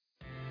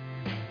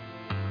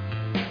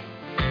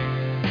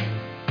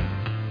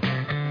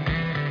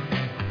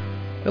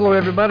Hello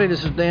everybody,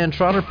 this is Dan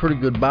Trotter, Pretty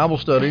Good Bible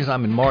Studies.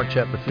 I'm in Mark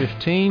chapter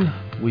 15.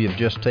 We have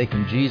just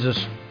taken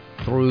Jesus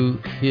through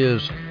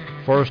his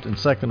first and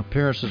second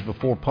appearances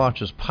before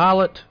Pontius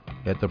Pilate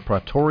at the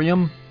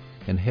Praetorium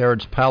in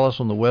Herod's palace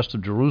on the west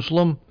of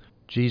Jerusalem.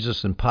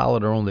 Jesus and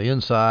Pilate are on the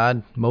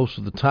inside. Most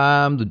of the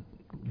time, the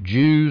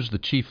Jews, the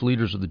chief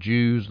leaders of the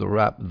Jews, the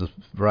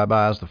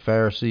rabbis, the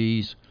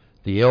Pharisees,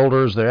 the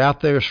elders, they're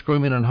out there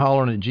screaming and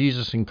hollering at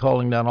Jesus and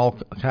calling down all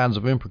kinds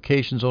of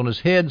imprecations on his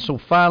head. So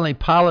finally,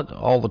 Pilate,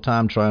 all the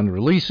time trying to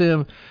release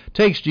him,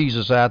 takes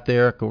Jesus out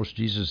there. Of course,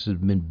 Jesus has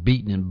been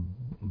beaten and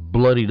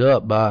bloodied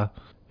up by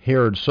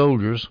Herod's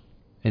soldiers,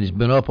 and he's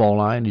been up all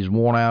night, and he's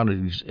worn out,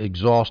 and he's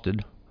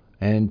exhausted.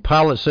 And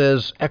Pilate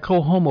says,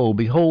 "Ecce homo,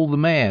 behold the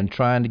man,"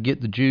 trying to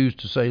get the Jews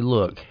to say,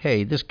 look,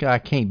 hey, this guy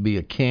can't be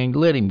a king,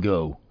 let him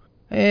go.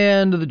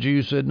 And the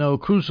Jews said, no,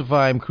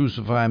 crucify him,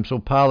 crucify him. So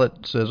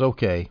Pilate says,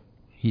 okay.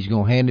 He's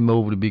going to hand him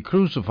over to be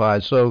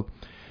crucified. So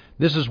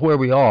this is where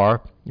we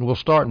are. We'll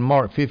start in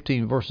Mark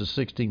 15, verses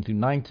 16 through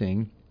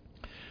 19.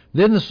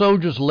 Then the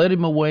soldiers led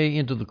him away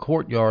into the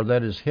courtyard,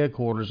 that is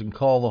headquarters, and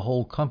called the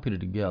whole company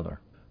together.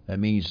 That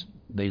means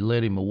they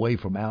led him away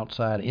from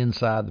outside,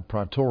 inside the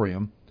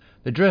praetorium.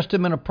 They dressed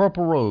him in a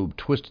purple robe,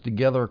 twisted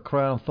together a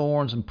crown of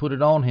thorns, and put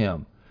it on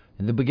him.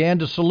 And they began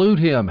to salute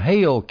him,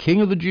 "Hail,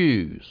 King of the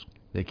Jews!"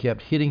 They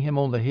kept hitting him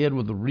on the head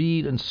with a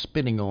reed and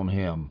spitting on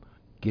him.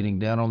 Getting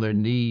down on their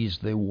knees,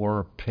 they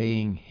were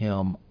paying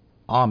him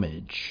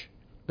homage.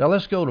 Now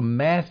let's go to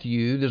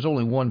Matthew. There's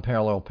only one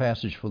parallel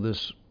passage for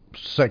this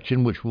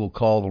section, which we'll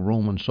call the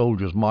Roman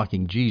soldiers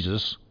mocking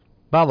Jesus.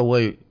 By the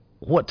way,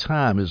 what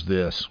time is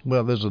this?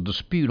 Well, there's a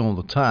dispute on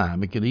the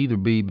time. It could either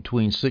be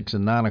between 6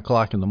 and 9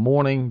 o'clock in the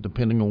morning,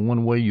 depending on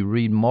one way you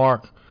read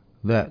Mark.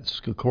 That's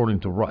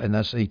according to, and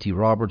that's A.T.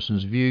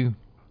 Robertson's view.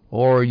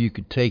 Or you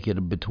could take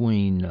it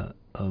between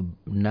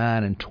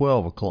 9 and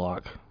 12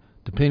 o'clock.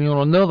 Depending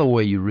on another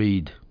way you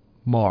read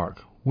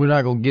Mark. We're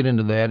not going to get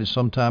into that. It's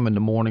sometime in the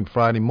morning,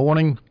 Friday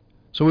morning.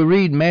 So we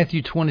read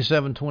Matthew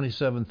 27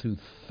 through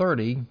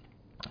 30.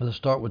 Let's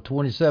start with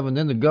 27.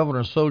 Then the governor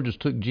and soldiers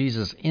took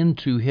Jesus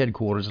into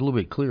headquarters. A little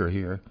bit clearer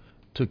here.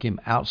 Took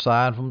him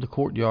outside from the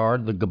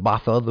courtyard, the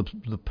Gabbatha,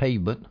 the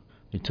pavement.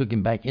 They took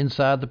him back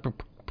inside the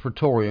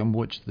Praetorium,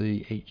 which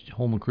the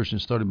Holman Christian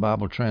Study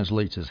Bible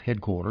translates as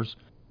headquarters.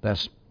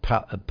 That's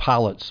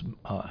Pilate's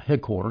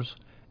headquarters.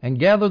 And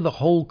gathered the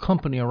whole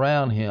company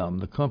around him.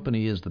 The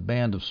company is the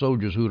band of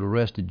soldiers who had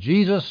arrested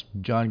Jesus.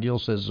 John Gill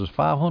says there's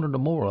 500 or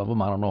more of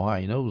them. I don't know how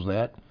he knows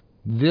that.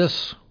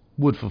 This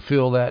would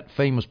fulfill that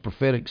famous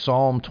prophetic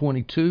Psalm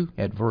 22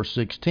 at verse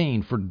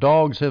 16. For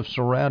dogs have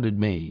surrounded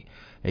me.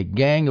 A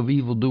gang of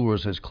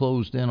evildoers has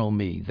closed in on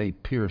me. They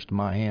pierced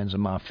my hands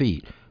and my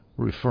feet.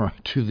 Referring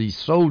to these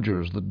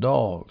soldiers, the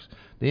dogs.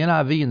 The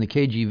NIV and the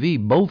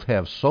KJV both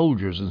have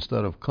soldiers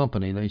instead of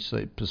company. They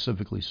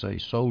specifically say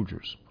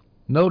soldiers.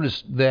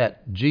 Notice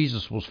that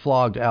Jesus was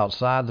flogged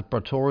outside the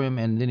Praetorium,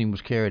 and then he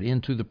was carried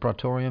into the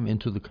Praetorium,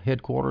 into the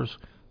headquarters.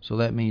 So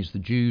that means the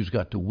Jews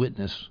got to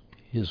witness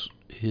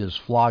his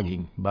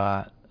flogging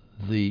by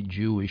the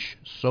Jewish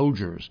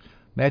soldiers.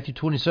 Matthew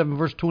 27,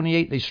 verse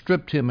 28, they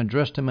stripped him and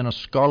dressed him in a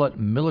scarlet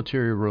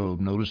military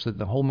robe. Notice that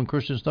the Holman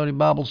Christian Study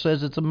Bible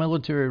says it's a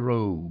military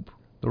robe.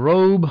 The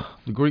robe,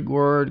 the Greek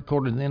word,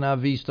 according to the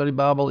NIV Study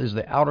Bible, is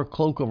the outer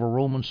cloak of a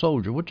Roman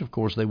soldier, which of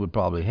course they would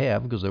probably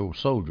have because they were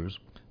soldiers.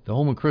 The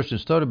Holman Christian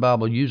Study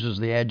Bible uses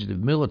the adjective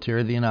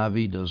military. The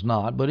NIV does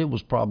not, but it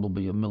was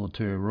probably a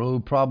military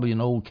robe, probably an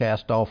old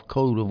cast-off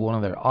coat of one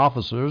of their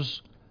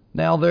officers.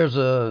 Now, there's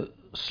a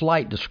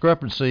slight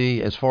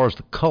discrepancy as far as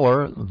the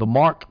color. The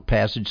Mark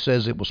passage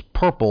says it was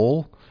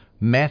purple.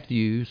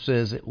 Matthew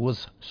says it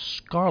was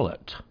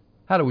scarlet.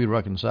 How do we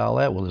reconcile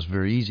that? Well, it's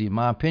very easy, in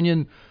my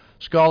opinion.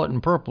 Scarlet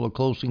and purple are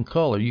close in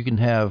color. You can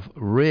have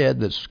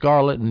red that's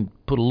scarlet and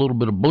put a little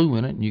bit of blue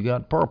in it, and you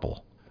got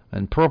purple.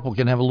 And purple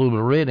can have a little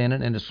bit of red in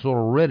it, and it's sort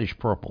of reddish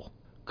purple.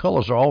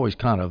 Colors are always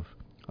kind of,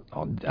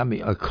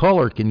 a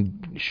color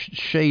can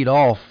shade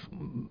off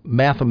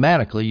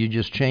mathematically. You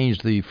just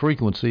change the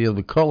frequency of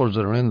the colors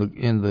that are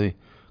in the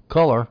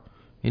color.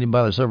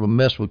 Anybody that's ever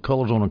messed with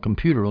colors on a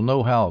computer will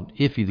know how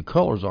iffy the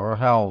colors are,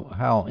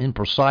 how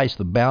imprecise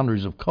the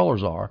boundaries of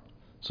colors are.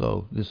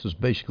 So this is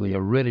basically a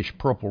reddish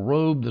purple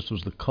robe. This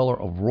was the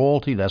color of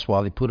royalty. That's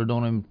why they put it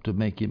on him, to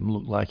make him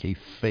look like a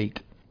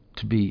fake,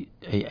 to be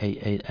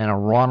an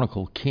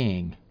ironical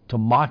king, to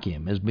mock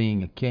him as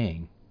being a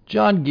king.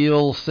 John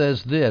Gill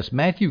says this,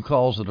 Matthew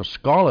calls it a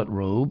scarlet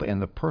robe, and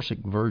the Persic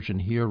version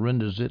here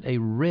renders it a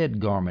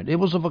red garment. It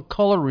was of a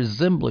color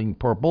resembling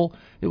purple.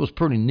 It was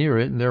pretty near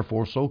it, and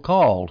therefore so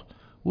called,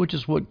 which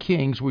is what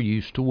kings were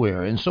used to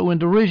wear. And so in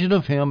derision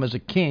of him as a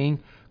king,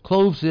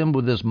 clothes him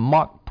with this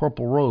mock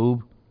purple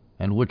robe,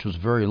 and which was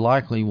very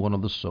likely one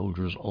of the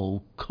soldiers'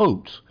 old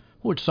coats,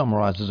 which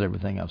summarizes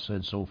everything I've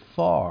said so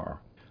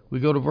far. We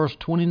go to verse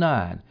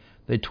 29.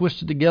 They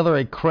twisted together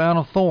a crown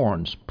of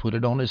thorns, put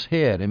it on his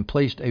head, and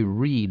placed a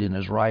reed in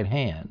his right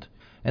hand.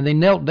 And they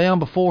knelt down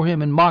before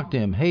him and mocked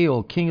him,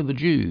 "Hail, King of the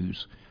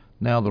Jews!"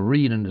 Now the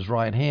reed in his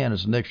right hand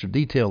is an extra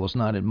detail that's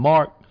not in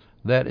Mark.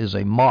 That is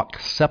a mock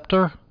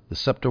scepter. The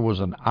scepter was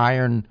an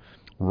iron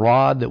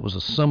rod that was a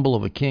symbol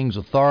of a king's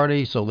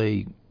authority, so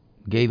they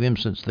gave him,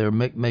 since they're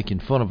making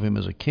fun of him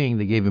as a king,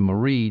 they gave him a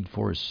reed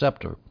for his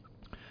scepter.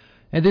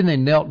 And then they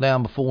knelt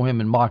down before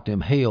him and mocked him,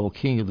 "Hail,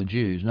 King of the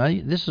Jews." Now,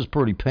 this is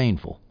pretty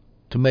painful.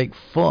 To make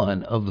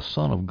fun of the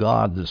Son of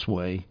God this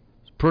way,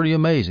 it's pretty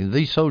amazing.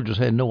 These soldiers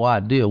had no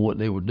idea what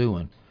they were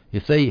doing.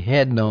 If they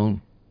had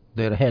known,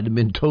 they'd had to have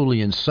been totally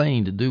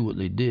insane to do what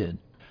they did.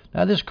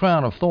 Now, this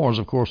crown of thorns,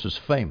 of course, is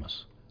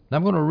famous. Now,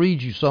 I'm going to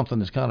read you something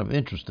that's kind of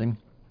interesting.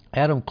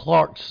 Adam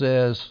Clarke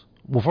says,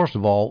 well, first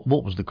of all,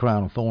 what was the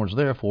crown of thorns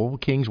there for? Well,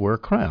 kings wear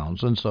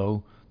crowns, and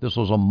so this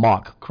was a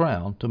mock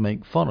crown to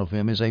make fun of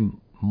him as a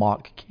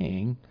mock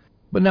king.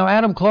 But now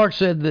Adam Clarke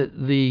said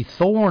that the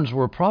thorns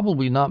were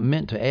probably not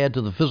meant to add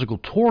to the physical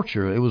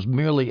torture. It was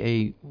merely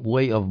a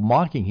way of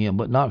mocking him,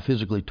 but not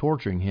physically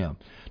torturing him.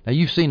 Now,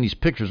 you've seen these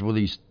pictures with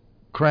these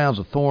crowns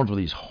of thorns with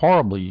these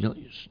horribly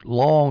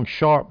long,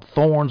 sharp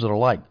thorns that are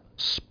like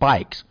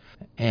spikes.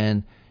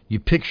 And you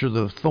picture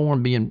the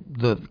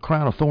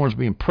crown of thorns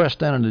being pressed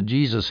down into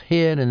Jesus'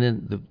 head, and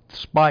then the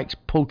spikes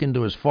poke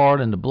into his forehead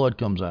and the blood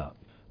comes out.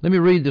 Let me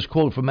read this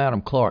quote from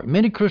Adam Clarke.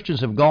 "Many Christians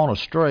have gone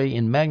astray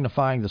in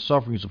magnifying the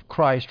sufferings of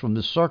Christ from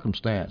this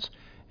circumstance,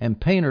 and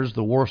painters,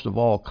 the worst of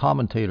all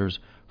commentators,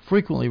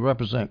 frequently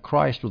represent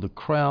Christ with a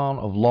crown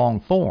of long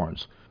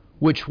thorns,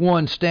 which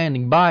one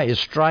standing by is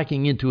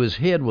striking into his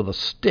head with a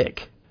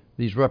stick.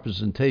 These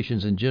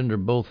representations engender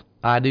both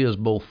ideas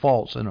both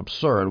false and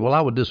absurd." Well,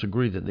 I would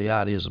disagree that the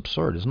idea is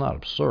absurd. It's not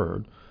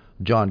absurd.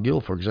 John Gill,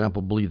 for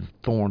example, believed the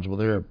thorns were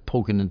there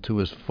poking into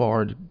his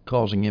forehead,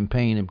 causing him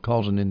pain and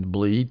causing him to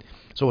bleed.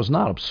 So it's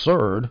not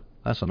absurd.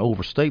 That's an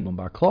overstatement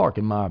by Clarke,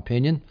 in my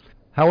opinion.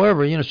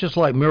 However, it's just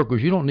like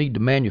miracles. You don't need to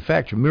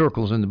manufacture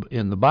miracles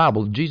in the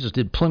Bible. Jesus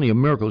did plenty of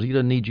miracles. He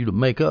doesn't need you to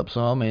make up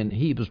some, and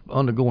he was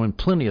undergoing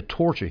plenty of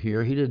torture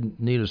here. He didn't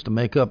need us to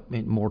make up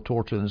more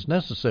torture than is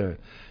necessary.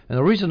 And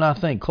the reason I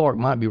think Clarke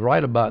might be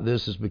right about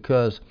this is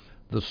because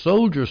the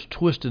soldiers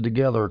twisted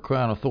together a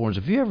crown of thorns.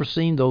 Have you ever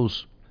seen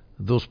those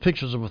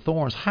pictures of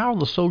thorns? How are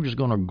the soldiers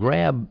going to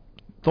grab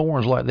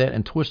thorns like that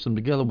and twist them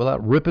together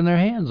without ripping their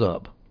hands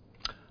up?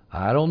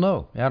 I don't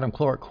know. Adam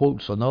Clarke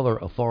quotes another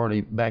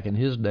authority back in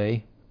his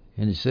day,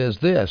 and he says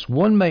this: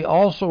 "One may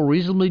also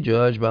reasonably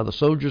judge by the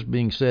soldiers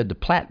being said to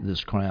plait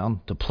this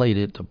crown, to plait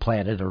it,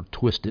 or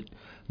twist it,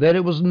 that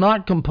it was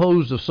not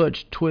composed of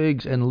such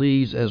twigs and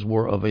leaves as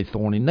were of a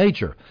thorny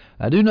nature.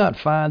 I do not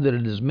find that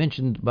it is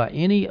mentioned by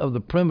any of the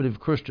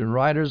primitive Christian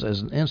writers as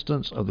an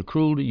instance of the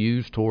cruelty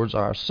used towards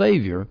our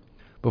Savior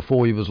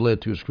before he was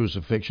led to his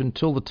crucifixion,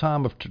 till the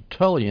time of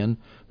Tertullian,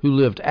 who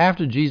lived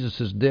after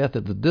Jesus' death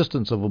at the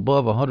distance of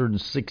above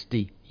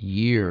 160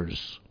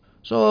 years.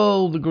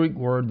 So the Greek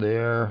word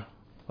there,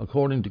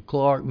 according to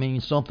Clarke,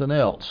 means something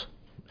else.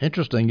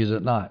 Interesting, is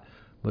it not?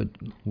 But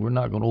we're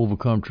not going to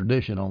overcome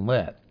tradition on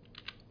that.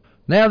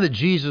 Now that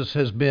Jesus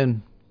has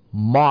been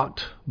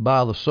mocked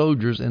by the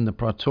soldiers in the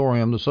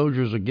praetorium, the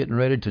soldiers are getting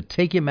ready to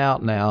take him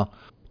out now,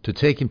 to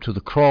take him to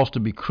the cross to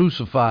be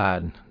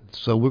crucified.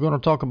 So we're going to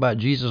talk about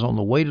Jesus on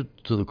the way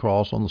to the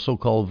cross, on the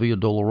so-called Via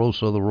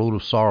Dolorosa, the Road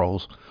of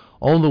Sorrows,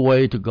 on the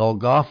way to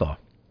Golgotha,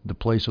 the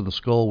place of the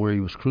skull where he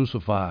was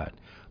crucified.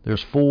 All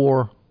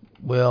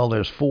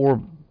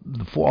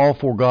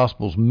four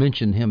Gospels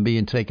mention him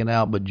being taken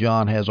out, but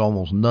John has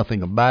almost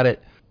nothing about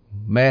it.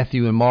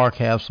 Matthew and Mark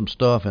have some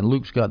stuff, and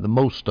Luke's got the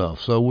most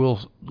stuff. So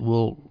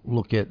we'll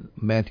look at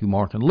Matthew,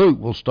 Mark, and Luke.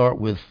 Let's start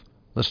with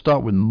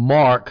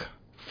Mark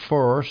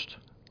first,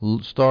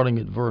 starting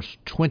at verse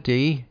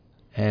 20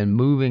 and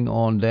moving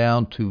on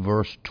down to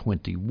verse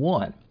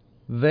 21.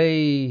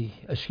 When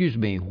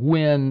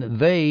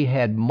they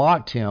had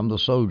mocked him, the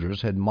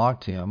soldiers had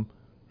mocked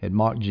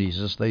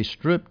Jesus, they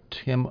stripped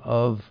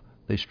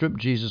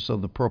Jesus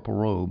of the purple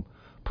robe,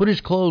 put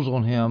his clothes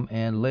on him,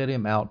 and led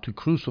him out to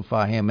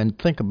crucify him. And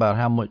think about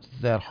how much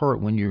that hurt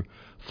when your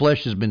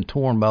flesh has been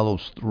torn by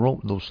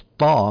those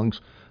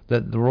thongs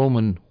that the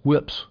Roman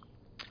whips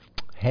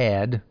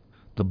had,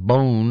 the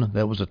bone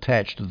that was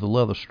attached to the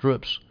leather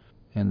strips,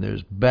 and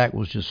his back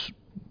was just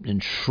in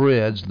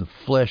shreds. The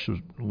flesh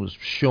was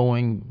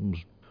showing, was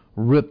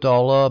ripped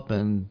all up,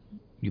 and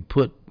you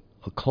put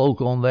a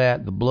cloak on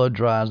that, the blood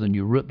dries, and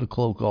you rip the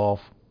cloak off.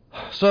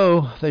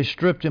 So they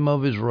stripped him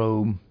of his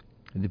robe,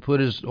 and they put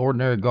his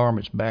ordinary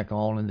garments back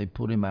on, and they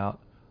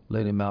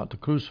led him out to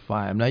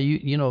crucify him. Now,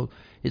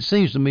 it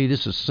seems to me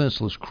this is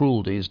senseless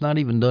cruelty. It's not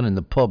even done in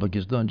the public.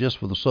 It's done just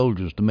for the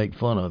soldiers to make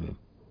fun of him.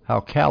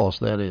 How callous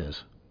that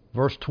is.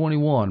 Verse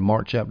 21,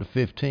 Mark chapter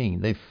 15.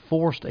 They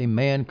forced a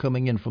man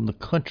coming in from the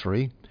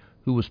country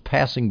who was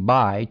passing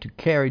by to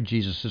carry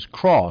Jesus'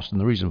 cross. And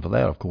the reason for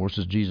that, of course,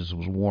 is Jesus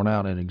was worn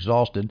out and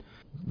exhausted.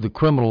 The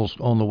criminals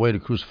on the way to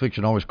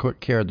crucifixion always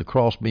carried the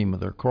crossbeam of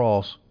their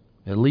cross,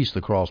 at least the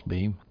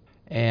crossbeam,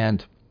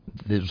 and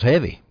it was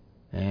heavy.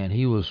 And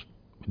he was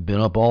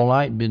been up all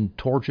night, been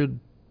tortured,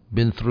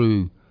 been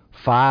through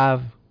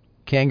 5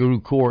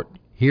 kangaroo court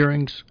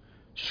hearings,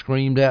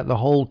 screamed at the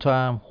whole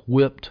time,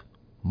 whipped,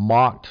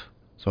 mocked.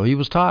 So he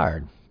was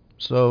tired.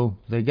 So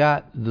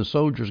the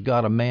soldiers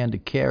got a man to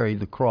carry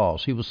the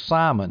cross. He was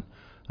Simon.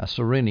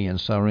 Cyrene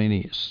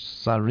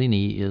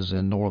is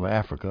in North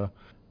Africa.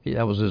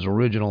 That was his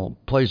original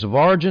place of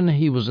origin.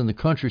 He was in the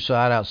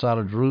countryside outside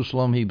of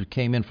Jerusalem. He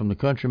came in from the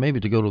country maybe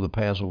to go to the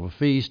Passover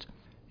feast.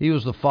 He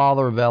was the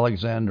father of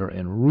Alexander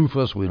and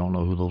Rufus. We don't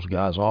know who those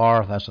guys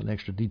are. That's an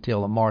extra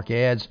detail that Mark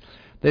adds.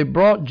 They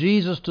brought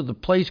Jesus to the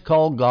place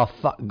called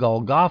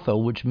Golgotha,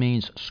 which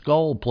means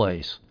skull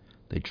place.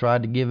 They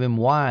tried to give him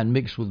wine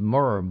mixed with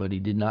myrrh, but he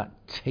did not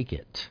take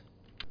it.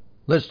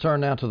 Let's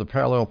turn now to the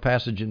parallel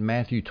passage in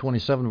Matthew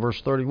 27,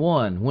 verse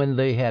 31. When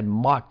they had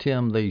mocked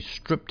him, they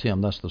stripped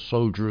him. That's the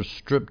soldiers,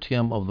 stripped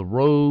him of the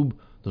robe,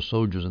 the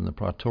soldiers in the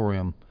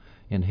praetorium,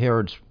 in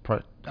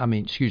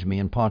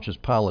Pontius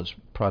Pilate's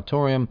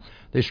praetorium.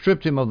 They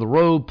stripped him of the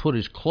robe, put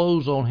his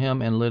clothes on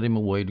him, and led him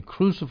away to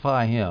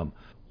crucify him.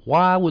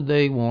 Why would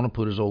they want to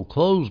put his old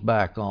clothes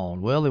back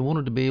on? Well, they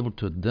wanted to be able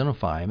to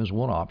identify him as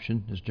one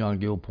option, as John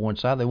Gill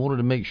points out. They wanted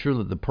to make sure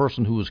that the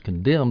person who was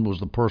condemned was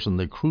the person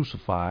they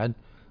crucified.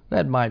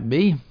 That might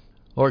be,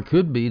 or it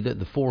could be that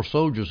the four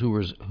soldiers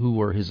who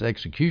were his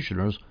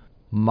executioners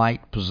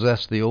might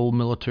possess the old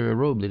military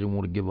robe. They didn't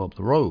want to give up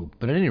the robe.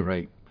 But at any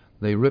rate,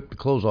 they ripped the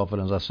clothes off,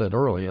 and as I said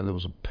earlier, there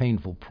was a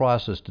painful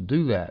process to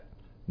do that.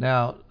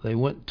 Now, they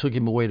took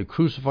him away to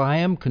crucify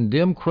him.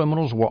 Condemned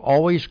criminals were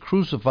always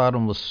crucified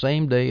on the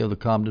same day of the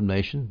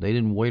condemnation. They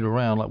didn't wait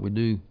around like we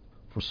do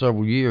for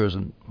several years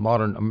in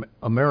modern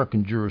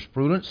American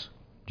jurisprudence.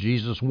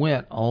 Jesus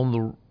went on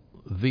the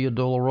Via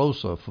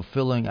Dolorosa,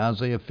 fulfilling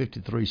Isaiah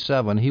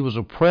 53:7. He was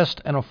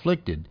oppressed and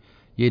afflicted,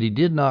 yet he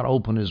did not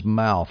open his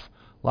mouth.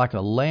 Like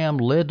a lamb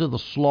led to the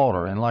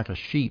slaughter, and like a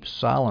sheep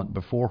silent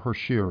before her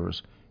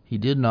shearers, he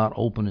did not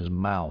open his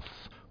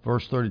mouth.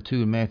 Verse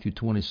 32 in Matthew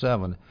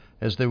 27.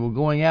 As they were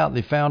going out,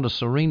 they found a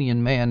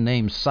Cyrenian man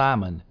named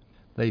Simon.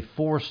 They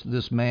forced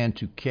this man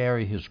to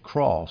carry his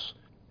cross.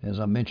 As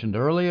I mentioned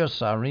earlier,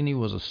 Cyrene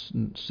was a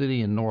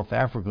city in North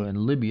Africa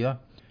and Libya.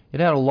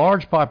 It had a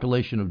large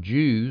population of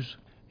Jews,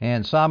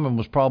 and Simon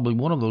was probably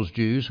one of those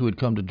Jews who had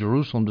come to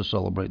Jerusalem to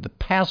celebrate the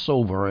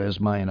Passover, as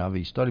my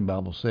NIV Study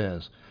Bible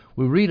says.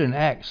 We read in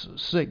Acts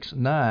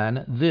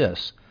 6:9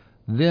 this: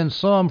 Then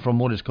some from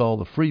what is called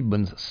the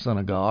Freedmen's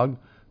Synagogue,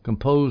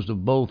 composed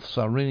of both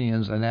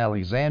Cyrenians and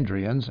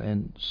Alexandrians,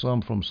 and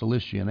some from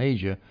Cilicia and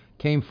Asia,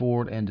 came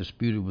forward and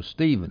disputed with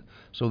Stephen.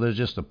 So there's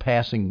just a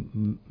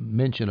passing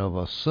mention of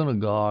a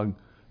synagogue,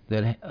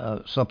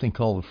 that something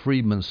called the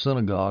Freedmen's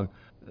Synagogue,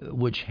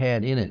 which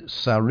had in it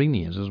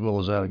Cyrenians as well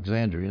as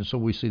Alexandrians. So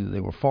we see that they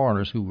were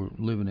foreigners who were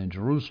living in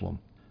Jerusalem.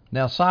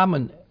 Now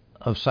Simon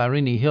of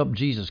Cyrene helped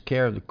Jesus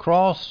carry the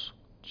cross.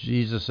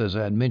 Jesus, as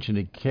I had mentioned,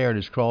 had carried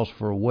his cross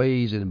for a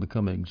ways and had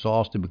become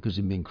exhausted because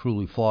he'd been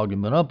cruelly flogged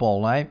and been up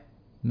all night.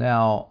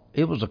 Now,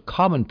 it was a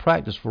common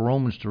practice for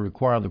Romans to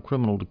require the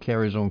criminal to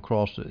carry his own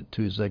cross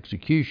to his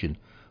execution.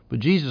 But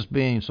Jesus,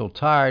 being so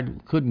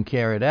tired, couldn't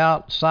carry it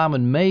out.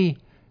 Simon may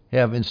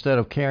have, instead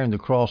of carrying the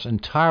cross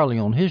entirely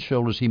on his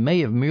shoulders, he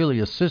may have merely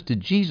assisted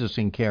Jesus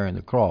in carrying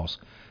the cross,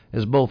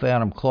 as both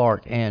Adam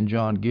Clarke and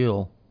John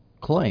Gill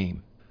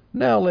claim.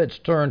 Now let's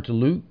turn to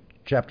Luke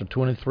chapter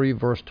 23,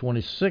 verse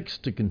 26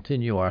 to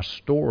continue our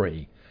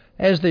story.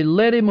 As they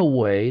led him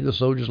away, the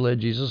soldiers led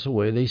Jesus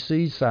away, they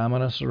seized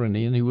Simon, a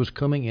Cyrenian, who was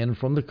coming in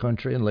from the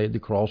country, and laid the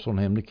cross on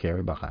him to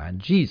carry behind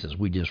Jesus.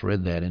 We just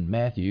read that in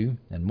Matthew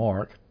and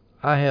Mark.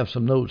 I have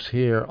some notes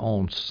here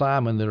on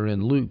Simon that are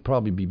in Luke,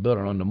 probably be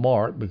better under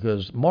Mark,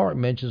 because Mark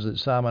mentions that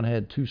Simon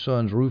had two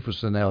sons,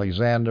 Rufus and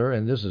Alexander,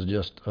 and this is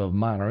just of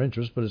minor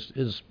interest, but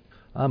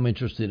I'm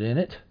interested in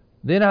it.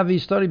 The NIV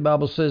Study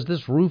Bible says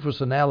this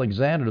Rufus and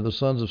Alexander, the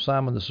sons of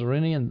Simon the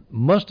Cyrenian,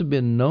 must have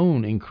been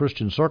known in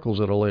Christian circles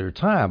at a later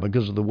time,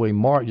 because of the way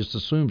Mark just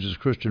assumes his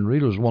Christian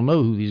readers will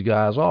know who these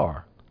guys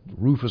are.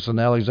 Rufus and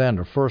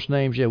Alexander, first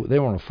names, yeah, they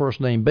were on a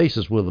first name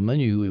basis with them. They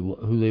knew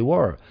who they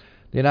were.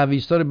 The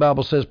NIV Study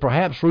Bible says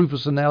perhaps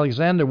Rufus and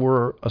Alexander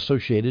were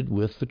associated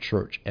with the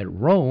church at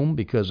Rome,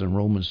 because in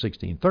Romans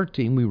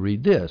 16:13 we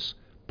read this.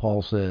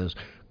 Paul says,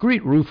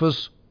 "Greet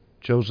Rufus,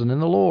 chosen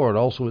in the Lord,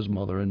 also his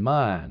mother and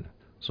mine."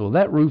 So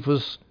that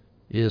Rufus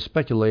is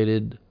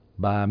speculated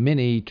by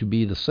many to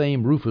be the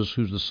same Rufus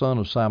who's the son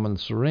of Simon the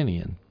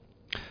Cyrenian.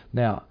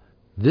 Now,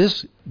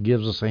 this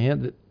gives us a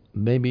hint that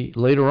maybe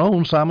later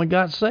on Simon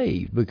got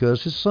saved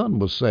because his son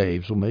was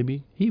saved, so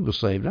maybe he was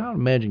saved. I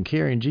imagine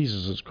carrying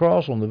Jesus'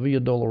 cross on the Via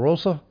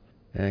Dolorosa,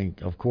 and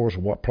of course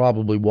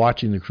probably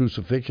watching the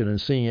crucifixion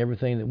and seeing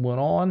everything that went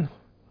on.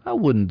 I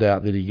wouldn't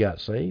doubt that he got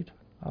saved.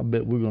 I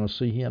bet we're going to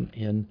see him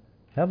in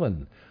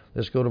heaven.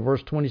 Let's go to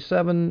verse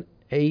 27,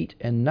 8,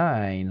 and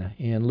 9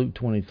 in Luke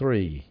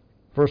 23.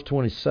 Verse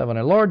 27,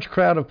 a large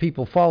crowd of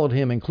people followed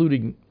him,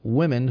 including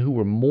women who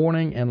were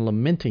mourning and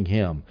lamenting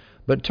him.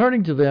 But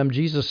turning to them,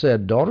 Jesus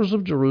said, "Daughters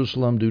of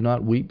Jerusalem, do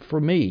not weep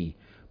for me,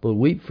 but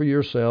weep for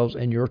yourselves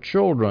and your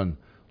children.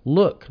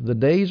 Look, the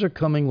days are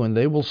coming when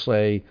they will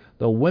say,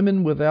 the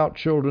women without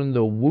children,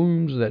 the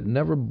wombs that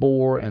never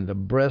bore, and the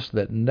breasts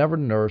that never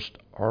nursed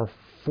are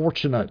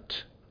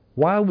fortunate."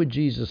 Why would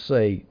Jesus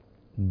say,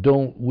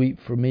 don't weep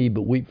for me,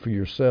 but weep for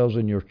yourselves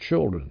and your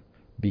children?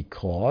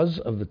 because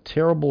of the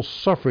terrible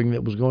suffering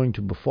that was going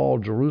to befall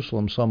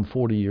Jerusalem some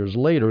 40 years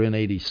later in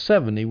AD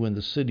 70 when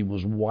the city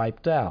was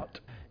wiped out.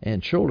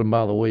 And children,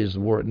 by the way, is the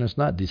word, and it's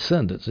not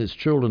descendants, it's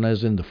children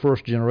as in the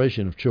first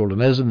generation of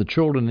children, as in the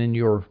children in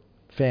your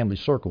family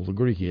circle, the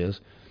Greek is.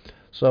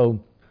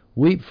 So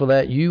weep for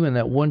that, you and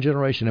that one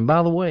generation. And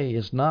by the way,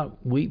 it's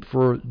not weep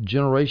for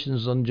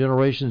generations and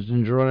generations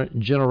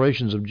and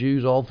generations of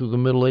Jews all through the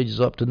Middle Ages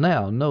up to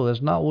now. No,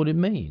 that's not what it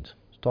means.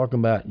 It's talking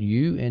about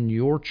you and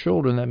your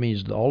children. That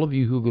means all of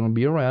you who are going to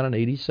be around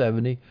in AD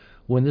 70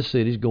 when the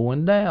city's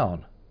going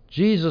down.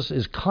 Jesus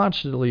is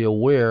constantly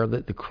aware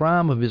that the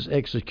crime of his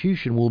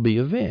execution will be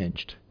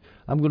avenged.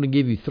 I'm going to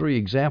give you 3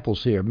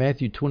 examples here.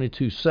 Matthew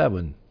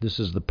 22:7. This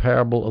is the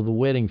parable of the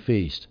wedding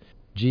feast.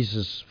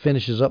 Jesus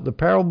finishes up the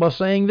parable by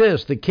saying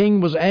this: the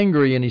king was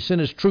angry, and he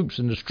sent his troops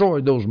and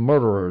destroyed those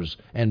murderers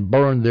and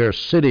burned their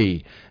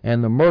city.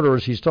 And the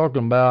murderers he's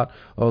talking about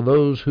are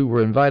those who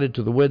were invited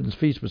to the wedding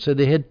feast but said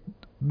they had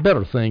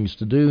better things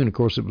to do. And of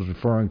course it was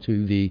referring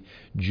to the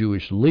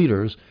Jewish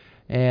leaders.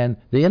 And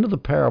the end of the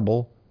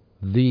parable,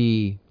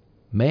 the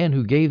man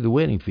who gave the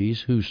wedding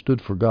feast, who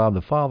stood for God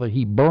the Father,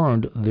 he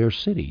burned their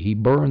city. He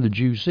burned the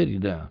Jew city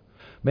down.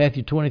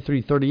 Matthew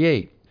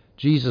 23:38.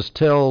 Jesus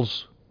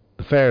tells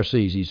the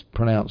Pharisees, he's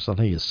pronounced, I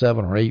think it's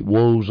 7 or 8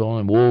 woes on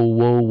them. Woe,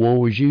 woe,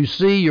 woe is you.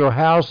 See, your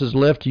house is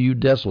left to you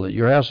desolate.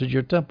 Your house is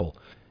your temple.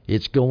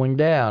 It's going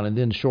down. And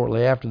then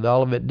shortly after the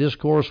Olivet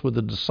Discourse with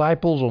the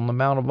disciples on the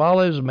Mount of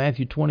Olives,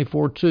 Matthew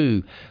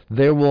 24:2,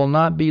 there will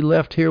not be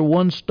left here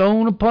one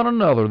stone upon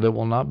another that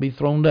will not be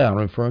thrown down,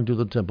 referring to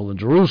the temple in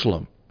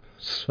Jerusalem.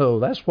 So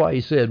that's why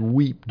he said,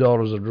 weep,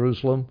 daughters of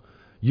Jerusalem.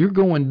 You're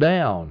going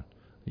down.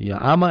 Yeah,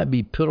 I might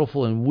be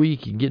pitiful and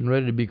weak and getting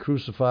ready to be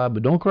crucified,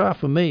 but don't cry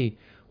for me.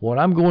 What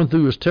I'm going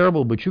through is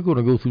terrible, but you're going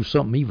to go through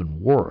something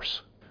even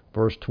worse.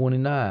 Verse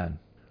 29.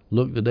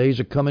 Look, the days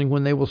are coming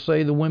when they will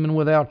say, the women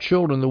without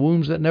children, the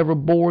wombs that never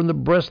bore, and the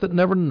breasts that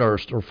never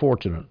nursed are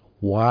fortunate.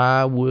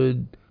 Why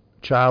would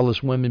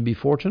childless women be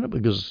fortunate?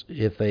 Because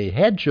if they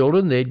had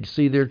children, they'd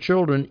see their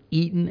children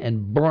eaten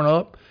and burnt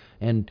up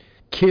and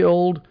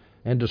killed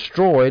and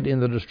destroyed in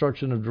the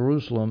destruction of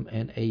Jerusalem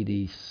in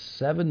AD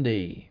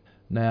 70.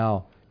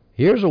 Now,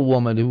 here's a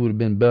woman who would have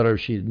been better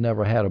if she had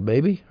never had a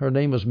baby. Her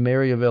name was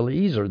Mary of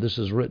Eliezer. This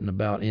is written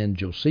about in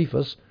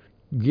Josephus.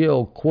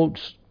 Gill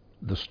quotes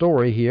the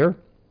story here.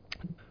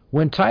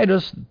 When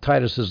Titus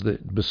is the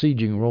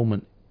besieging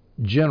Roman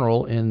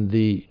general in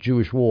the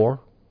Jewish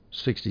war,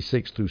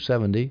 66 through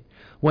 70,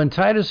 when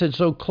Titus had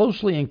so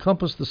closely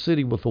encompassed the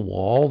city with a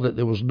wall that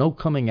there was no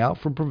coming out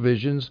for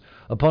provisions,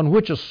 upon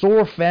which a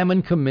sore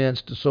famine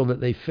commenced, so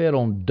that they fed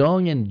on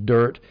dung and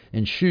dirt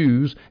and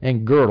shoes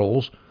and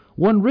girdles,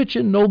 one rich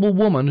and noble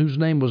woman, whose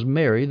name was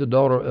Mary, the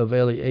daughter of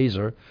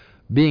Eleazar,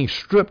 being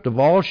stripped of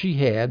all she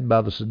had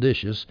by the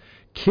seditious,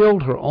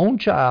 killed her own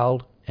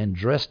child and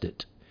dressed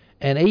it,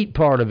 and ate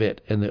part of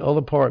it, and the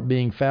other part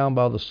being found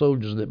by the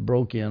soldiers that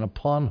broke in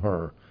upon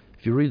her.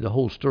 If you read the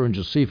whole story in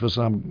Josephus,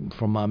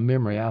 from my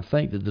memory, I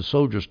think that the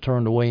soldiers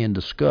turned away in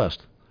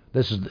disgust.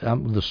 This is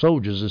the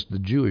soldiers, it's the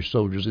Jewish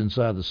soldiers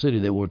inside the city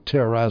that were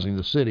terrorizing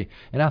the city.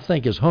 And I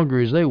think as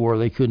hungry as they were,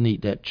 they couldn't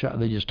eat that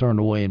child. They just turned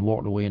away and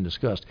walked away in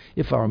disgust,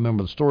 if I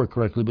remember the story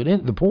correctly.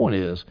 But the point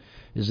is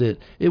that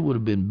it would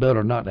have been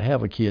better not to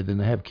have a kid than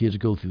to have kids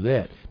go through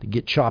that, to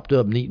get chopped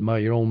up and eaten by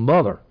your own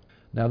mother.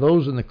 Now,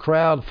 those in the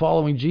crowd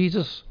following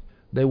Jesus,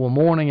 they were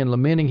mourning and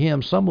lamenting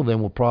him. Some of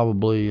them were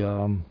probably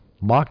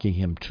mocking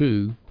him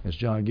too, as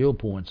John Gill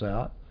points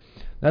out.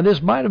 Now,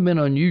 this might have been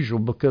unusual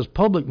because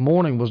public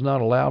mourning was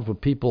not allowed for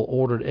people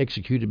ordered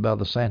executed by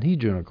the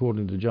Sanhedrin,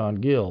 according to John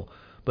Gill.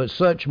 But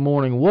such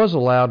mourning was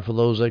allowed for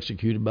those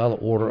executed by the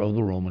order of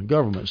the Roman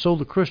government. So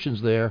the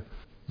Christians there,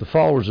 the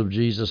followers of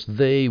Jesus,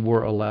 they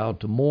were allowed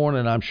to mourn,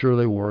 and I'm sure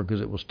they were,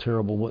 because it was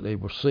terrible what they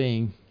were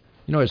seeing.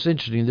 You know, it's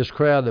interesting, this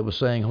crowd that was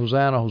saying,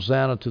 Hosanna,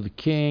 Hosanna to the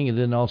King, and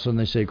then all of a sudden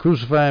they say,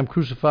 crucify him,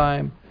 crucify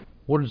him.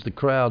 What does the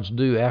crowds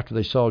do after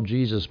they saw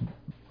Jesus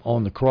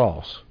on the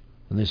cross?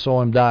 And they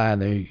saw him die,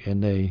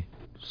 and they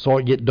saw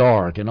it get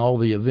dark, and all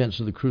the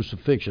events of the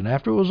crucifixion.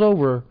 After it was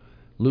over,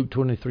 Luke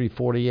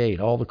 23:48,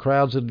 all the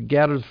crowds had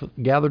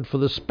gathered for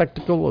the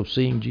spectacle of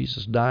seeing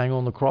Jesus dying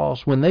on the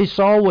cross. When they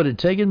saw what had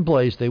taken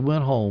place, they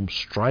went home,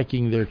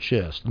 striking their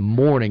chests,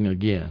 mourning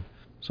again.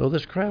 So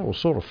this crowd was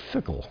sort of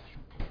fickle.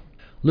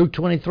 Luke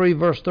 23,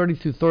 verse 30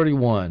 through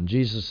 31,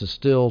 Jesus is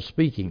still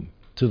speaking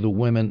to the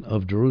women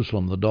of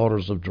Jerusalem, the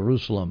daughters of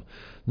Jerusalem.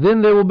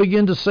 Then they will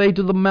begin to say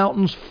to the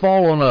mountains,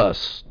 fall on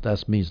us.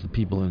 That means the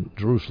people in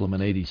Jerusalem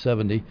in AD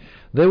 70.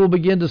 They will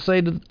begin to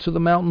say to the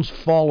mountains,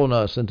 fall on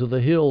us, and to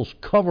the hills,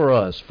 cover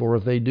us. For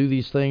if they do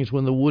these things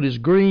when the wood is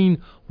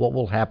green, what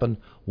will happen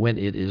when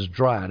it is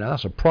dry? Now,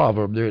 that's a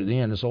proverb there at the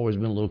end. It's always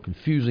been a little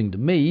confusing to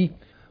me.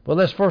 But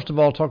let's first of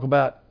all talk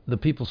about the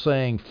people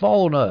saying,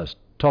 fall on us,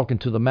 talking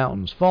to the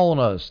mountains, fall on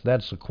us.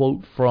 That's a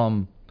quote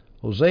from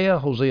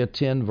Hosea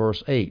 10,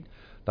 verse 8.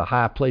 The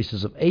high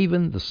places of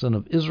Avon, the son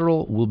of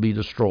Israel, will be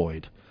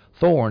destroyed.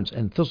 thorns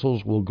and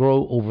thistles will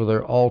grow over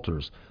their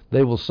altars.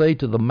 They will say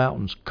to the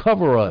mountains,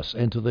 cover us,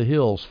 and to the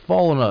hills,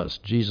 fall on us.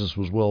 Jesus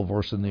was well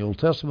versed in the Old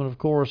Testament, of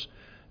course,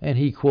 and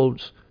he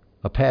quotes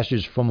a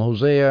passage from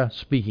Hosea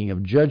speaking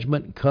of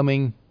judgment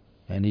coming,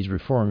 and he's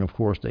referring, of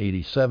course, to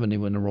AD 70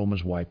 when the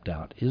Romans wiped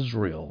out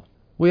Israel.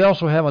 We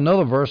also have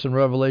another verse in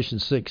Revelation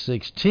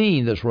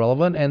 6:16 that's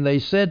relevant. And they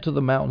said to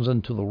the mountains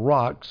and to the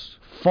rocks,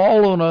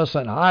 fall on us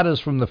and hide us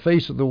from the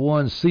face of the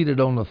one seated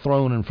on the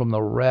throne and from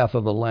the wrath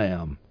of the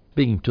Lamb.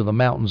 Speaking to the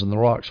mountains and the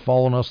rocks,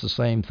 fall on us, the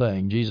same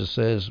thing. Jesus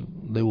says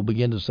they will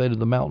begin to say to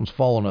the mountains,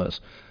 fall on us.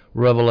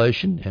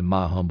 Revelation, in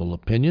my humble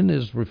opinion,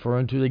 is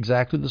referring to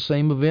exactly the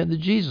same event that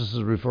Jesus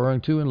is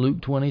referring to in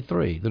Luke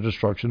 23, the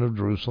destruction of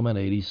Jerusalem in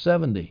AD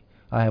 70.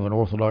 I have an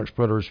Orthodox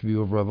preterist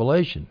view of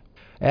Revelation.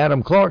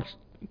 Adam Clark,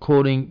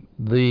 quoting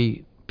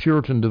the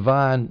Puritan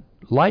divine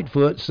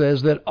Lightfoot,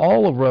 says that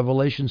all of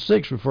Revelation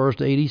 6 refers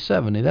to AD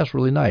 70. That's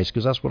really nice,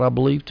 because that's what I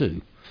believe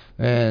too.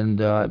 And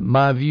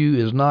my view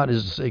is not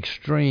as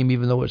extreme,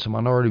 even though it's a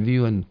minority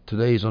view in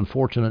today's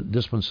unfortunate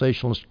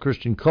dispensationalist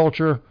Christian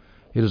culture.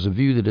 It is a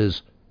view that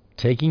is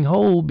taking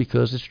hold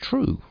because it's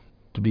true.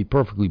 To be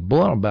perfectly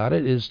blunt about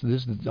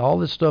it, all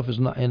this stuff is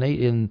not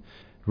in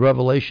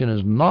Revelation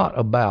is not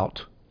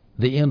about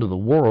the end of the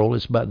world.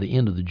 It's about the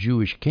end of the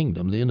Jewish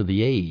kingdom, the end of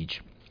the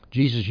age.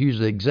 Jesus used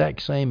the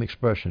exact same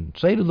expression.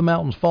 Say to the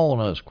mountains, fall on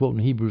us, quoting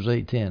Hebrews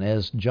 8:10,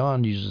 as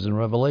John uses in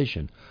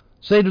Revelation.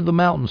 Say to the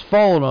mountains,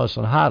 fall on us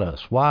and hide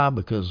us. Why?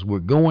 Because we're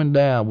going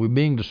down. We're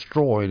being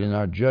destroyed in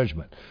our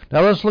judgment.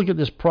 Now let's look at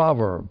this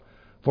proverb.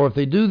 For if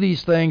they do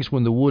these things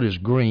when the wood is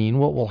green,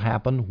 what will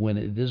happen when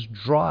it is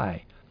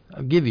dry?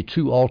 I'll give you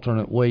two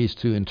alternate ways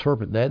to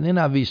interpret that. And the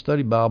NIV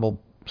Study Bible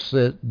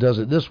does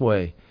it this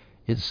way.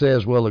 It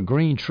says, well, a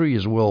green tree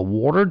is well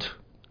watered.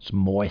 It's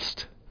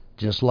moist.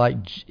 Just like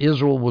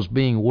Israel was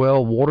being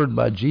well watered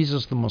by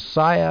Jesus the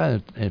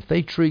Messiah. And if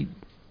they treat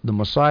the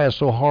Messiah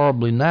so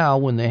horribly now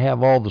when they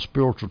have all the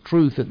spiritual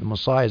truth that the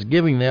Messiah is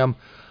giving them,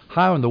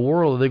 how in the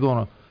world are they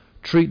going to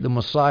treat the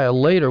Messiah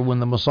later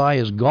when the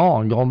Messiah is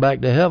gone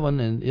back to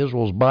heaven, and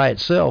Israel's by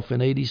itself in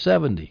AD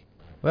 70?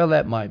 Well,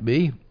 that might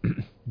be.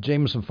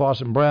 Jameson,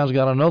 Fawcett, and Brown's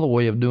got another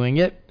way of doing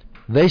it.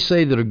 They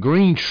say that a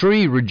green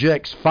tree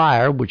rejects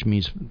fire, which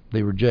means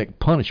they reject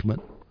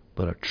punishment,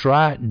 but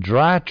a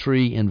dry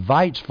tree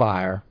invites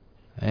fire,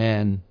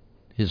 and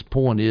his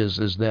point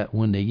is that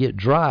when they get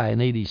dry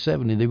in AD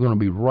 70, they're going to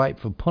be ripe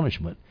for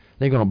punishment.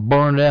 They're going to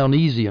burn down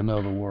easy, in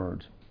other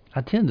words. I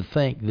tend to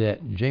think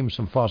that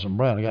Jameson, Fawcett, and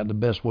Brown got the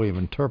best way of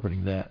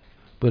interpreting that.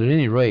 But at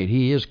any rate,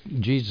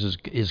 Jesus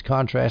is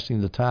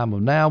contrasting the time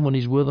of now when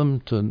he's with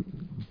them to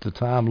the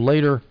time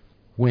later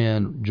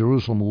when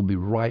Jerusalem will be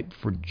ripe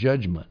for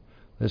judgment.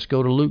 Let's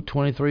go to Luke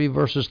 23,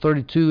 verses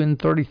 32 and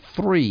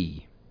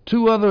 33.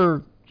 Two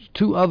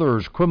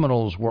others,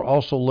 criminals, were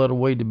also led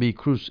away to be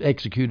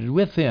executed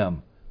with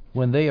him.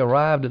 When they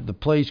arrived at the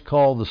place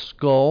called the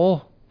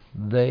Skull,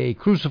 they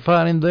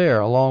crucified him there,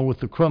 along with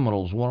the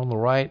criminals, one on the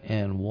right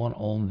and one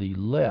on the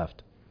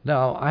left.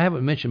 Now, I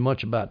haven't mentioned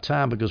much about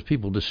time because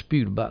people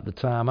dispute about the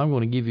time. I'm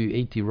going to give you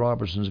A.T.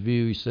 Robertson's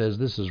view. He says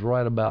this is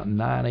right about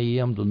 9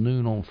 a.m. to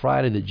noon on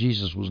Friday, that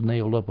Jesus was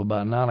nailed up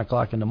about 9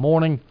 o'clock in the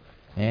morning,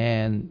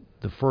 and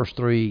the first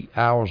 3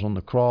 hours on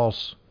the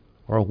cross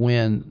are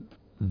when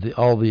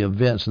all the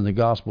events in the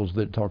Gospels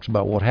that talks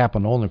about what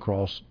happened on the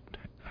cross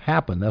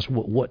happened. That's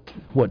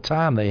what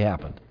time they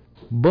happened.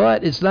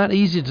 But it's not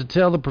easy to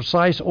tell the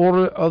precise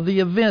order of the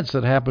events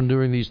that happened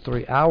during these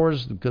 3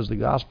 hours because the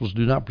Gospels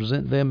do not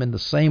present them in the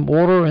same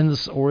order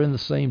or in the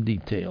same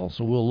detail.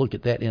 So we'll look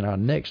at that in our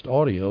next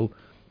audio,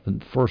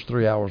 the first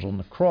 3 hours on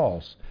the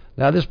cross.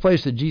 Now, this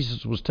place that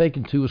Jesus was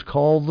taken to is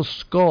called the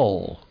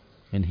Skull,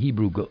 in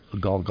Hebrew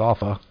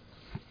Golgotha.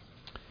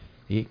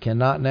 It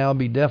cannot now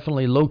be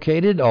definitely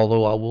located,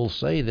 although I will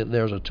say that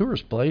there's a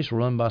tourist place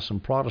run by some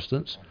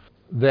Protestants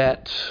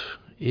that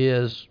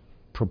is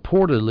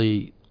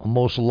purportedly,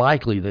 most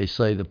likely, they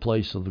say, the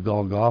place of the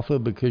Golgotha,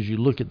 because you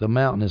look at the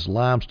mountain, it's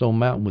limestone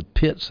mountain with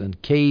pits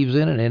and caves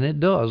in it, and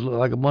it does look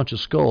like a bunch of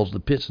skulls. The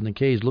pits and the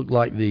caves look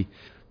like the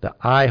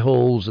eye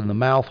holes and the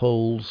mouth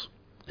holes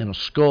in a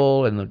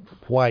skull, and the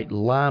white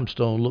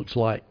limestone looks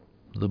like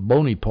the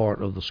bony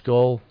part of the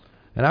skull.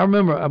 And I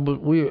remember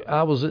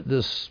I was at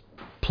this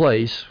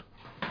place,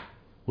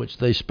 which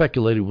they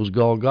speculated was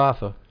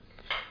Golgotha,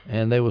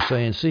 and they were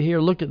saying, see here,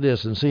 look at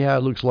this, and see how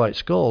it looks like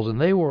skulls. And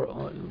they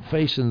were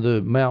facing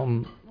the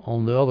mountain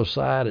on the other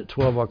side at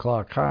 12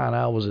 o'clock high, and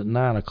I was at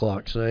 9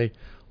 o'clock, say,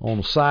 on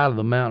the side of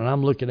the mountain.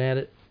 I'm looking at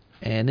it,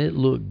 and it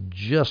looked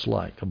just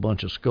like a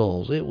bunch of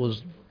skulls.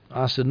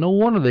 I said, no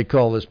wonder they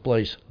call this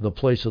place the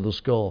place of the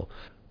skull.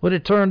 But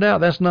it turned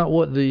out that's not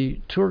what the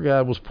tour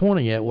guide was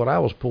pointing at, what I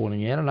was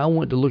pointing at. And I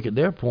went to look at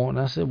their point,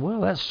 and I said, well,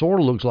 that sort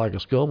of looks like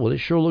a skull, but it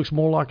sure looks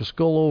more like a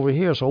skull over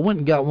here. So I went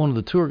and got one of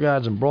the tour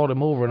guides and brought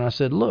him over, and I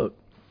said, look,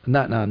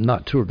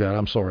 not tour guide,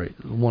 I'm sorry,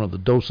 one of the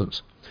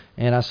docents.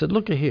 And I said,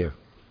 look at here.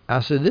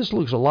 I said, this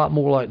looks a lot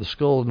more like the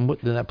skull than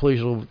that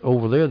place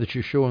over there that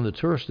you're showing the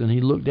tourists. And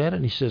he looked at it,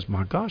 and he says,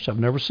 my gosh, I've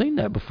never seen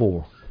that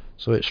before.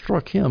 So it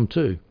struck him,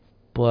 too.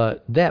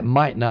 but that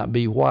might not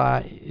be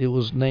why it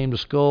was named a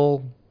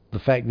skull. The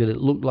fact that it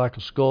looked like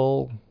a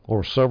skull,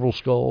 or several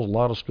skulls, a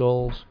lot of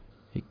skulls.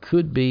 It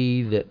could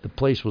be that the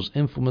place was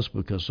infamous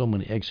because so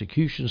many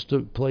executions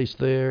took place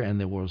there and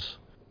there was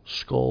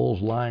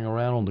skulls lying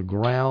around on the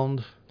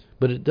ground.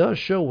 But it does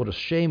show what a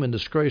shame and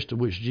disgrace to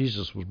which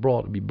Jesus was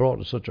brought, to be brought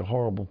to such a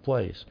horrible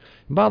place.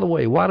 And by the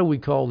way, why do we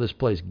call this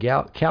place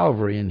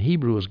Calvary? In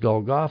Hebrew is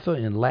Golgotha,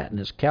 in Latin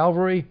is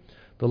Calvary.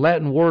 The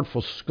Latin word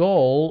for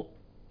skull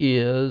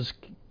is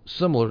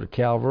similar to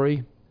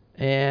Calvary,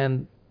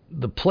 and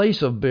the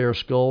place of bare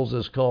skulls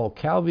is called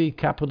Calvi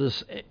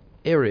Capitis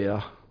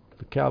area,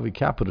 the Calvi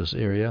Capitis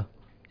area,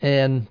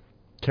 and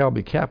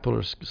Calvi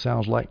Capitis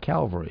sounds like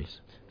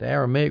Calvary's. The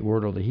Aramaic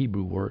word or the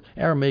Hebrew word.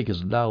 Aramaic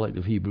is a dialect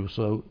of Hebrew,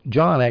 so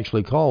John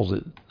actually calls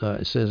it,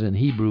 it says in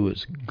Hebrew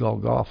it's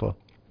Golgotha,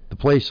 the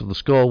place of the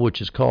skull,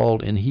 which is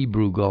called in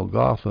Hebrew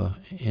Golgotha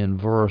in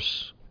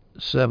verse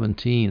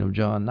 17 of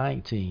John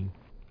 19.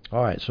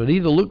 All right, so it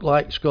either looked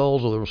like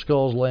skulls or there were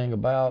skulls laying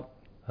about.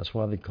 That's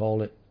why they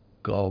call it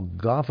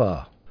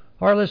Golgotha.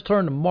 All right, let's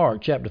turn to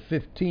Mark chapter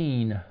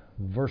 15,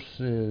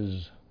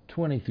 verses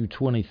 20 through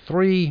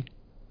 23.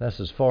 That's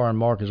as far in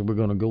Mark as we're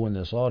going to go in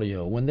this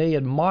audio. When they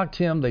had mocked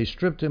him, they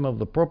stripped him of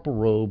the purple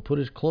robe, put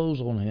his clothes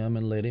on him,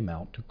 and led him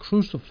out to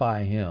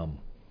crucify him.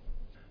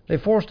 They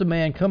forced a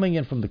man coming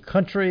in from the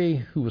country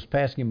who was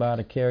passing by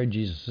to carry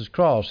Jesus'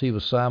 cross. He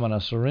was Simon a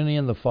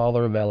Cyrenian, the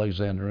father of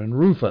Alexander and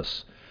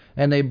Rufus.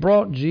 And they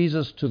brought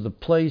Jesus to the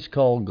place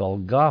called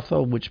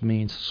Golgotha, which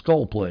means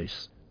skull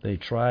place. They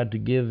tried to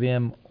give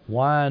him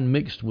wine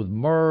mixed with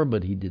myrrh,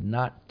 but he did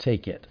not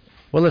take it.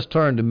 Well, let's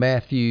turn to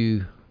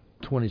Matthew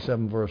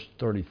 27 verse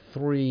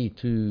 33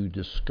 to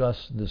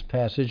discuss this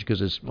passage,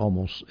 because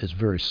it's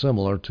very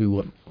similar to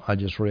what I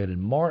just read in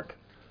Mark.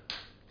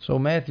 So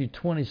Matthew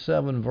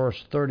 27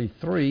 verse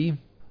 33.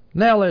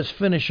 Now let's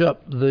finish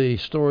up the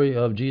story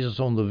of Jesus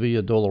on the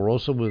Via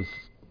Dolorosa with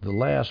the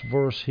last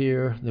verse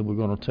here that we're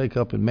going to take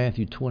up in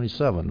Matthew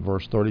 27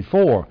 verse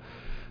 34.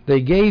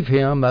 They gave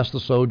him, that's the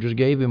soldiers,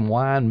 gave him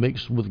wine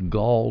mixed with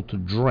gall to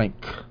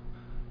drink.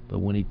 But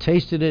when he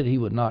tasted it, he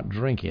would not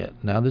drink it.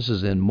 Now, this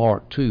is in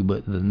Mark too,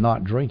 but the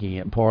not drinking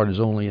it part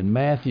is only in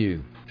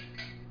Matthew.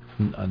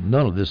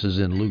 None of this is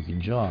in Luke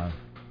and John.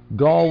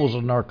 Gall was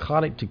a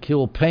narcotic to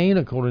kill pain,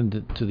 according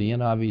to the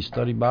NIV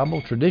Study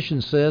Bible.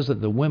 Tradition says that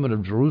the women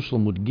of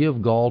Jerusalem would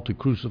give gall to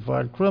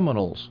crucified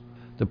criminals.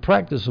 The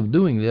practice of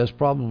doing this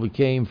probably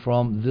came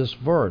from this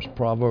verse,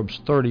 Proverbs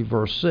 30,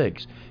 verse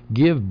 6.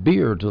 Give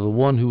beer to the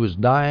one who is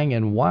dying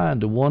and wine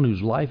to one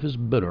whose life is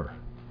bitter.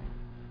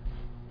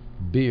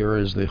 Beer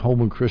is the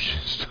Holman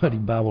Christian Study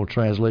Bible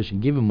translation.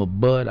 Give him a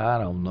bud. I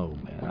don't know,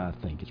 man. I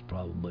think it's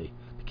probably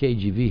the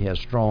KJV has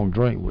strong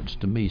drink, which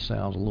to me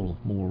sounds a little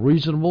more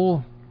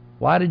reasonable.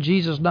 Why did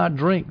Jesus not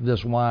drink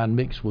this wine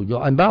mixed with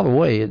gall? And by the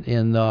way,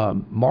 in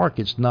Mark,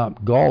 it's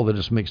not gall that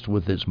it's mixed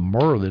with, it's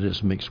myrrh that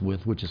it's mixed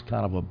with, which is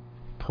kind of a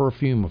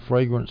perfume, a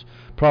fragrance.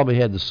 Probably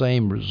had the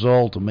same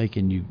result of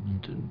making you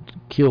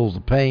kills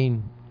the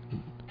pain,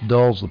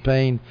 dulls the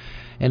pain.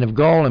 And if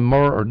gall and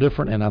myrrh are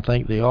different, and I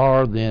think they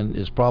are, then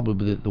it's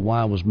probably that the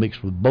wine was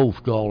mixed with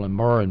both gall and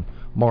myrrh, and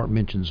Mark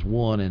mentions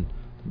one and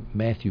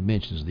Matthew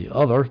mentions the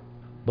other.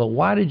 But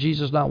why did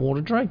Jesus not want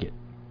to drink it?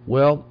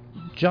 Well,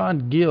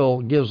 John Gill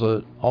gives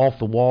an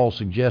off-the-wall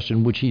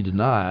suggestion, which he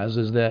denies,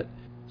 is that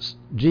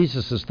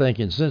Jesus is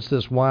thinking, since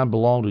this wine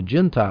belonged to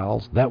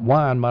Gentiles, that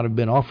wine might have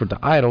been offered to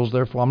idols,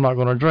 therefore I'm not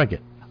going to drink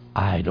it.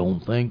 I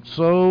don't think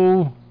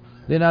so.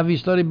 The NIV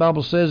Study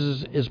Bible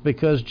says it's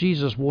because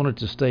Jesus wanted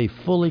to stay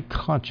fully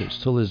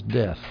conscious till his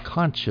death,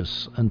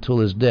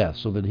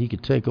 so that he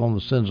could take on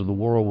the sins of the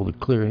world with a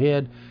clear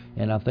head,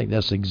 and I think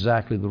that's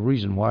exactly the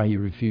reason why he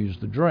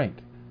refused to drink.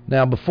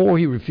 Now, before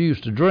he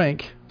refused to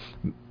drink,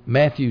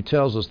 Matthew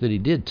tells us that he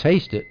did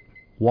taste it.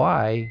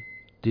 Why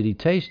did he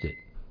taste it?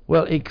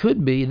 Well, it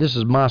could be, this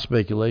is my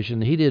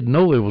speculation, he didn't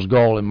know there was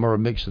gall and myrrh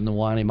mixed in the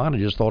wine. He might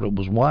have just thought it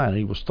was wine.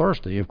 He was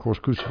thirsty. Of course,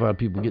 crucified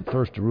people get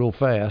thirsty real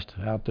fast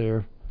out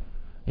there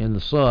in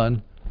the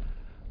sun.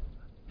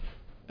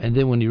 And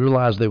then when he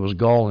realized there was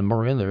gall and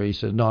myrrh in there, he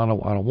said, no, I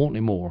don't want any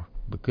more,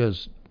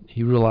 because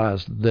he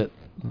realized that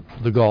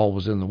the gall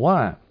was in the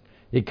wine.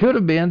 It could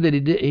have been that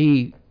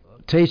he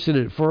tasted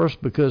it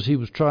first because he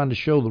was trying to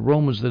show the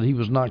Romans that he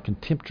was not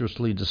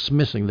contemptuously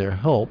dismissing their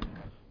help,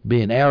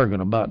 being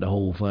arrogant about the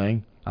whole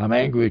thing. I'm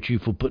angry at you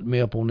for putting me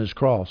up on this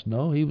cross.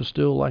 No, he was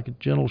still like a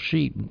gentle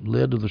sheep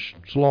led to the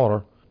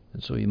slaughter.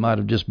 And so he might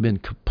have just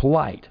been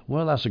polite.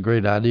 Well, that's a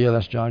great idea.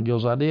 That's John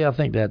Gill's idea. I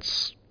think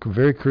that's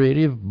very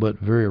creative, but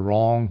very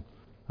wrong.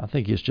 I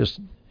think it's just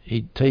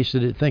he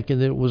tasted it thinking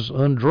that it was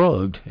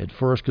undrugged at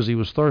first because he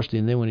was thirsty,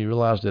 and then when he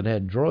realized it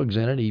had drugs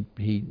in it,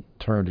 he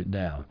turned it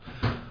down.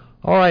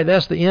 All right,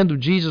 that's the end of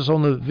Jesus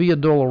on the Via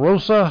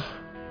Dolorosa.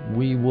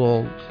 We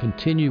will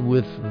continue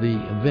with the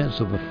events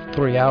of the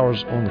 3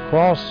 hours on the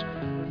cross,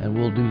 and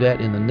we'll do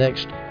that in the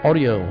next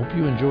audio. Hope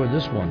you enjoyed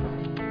this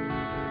one.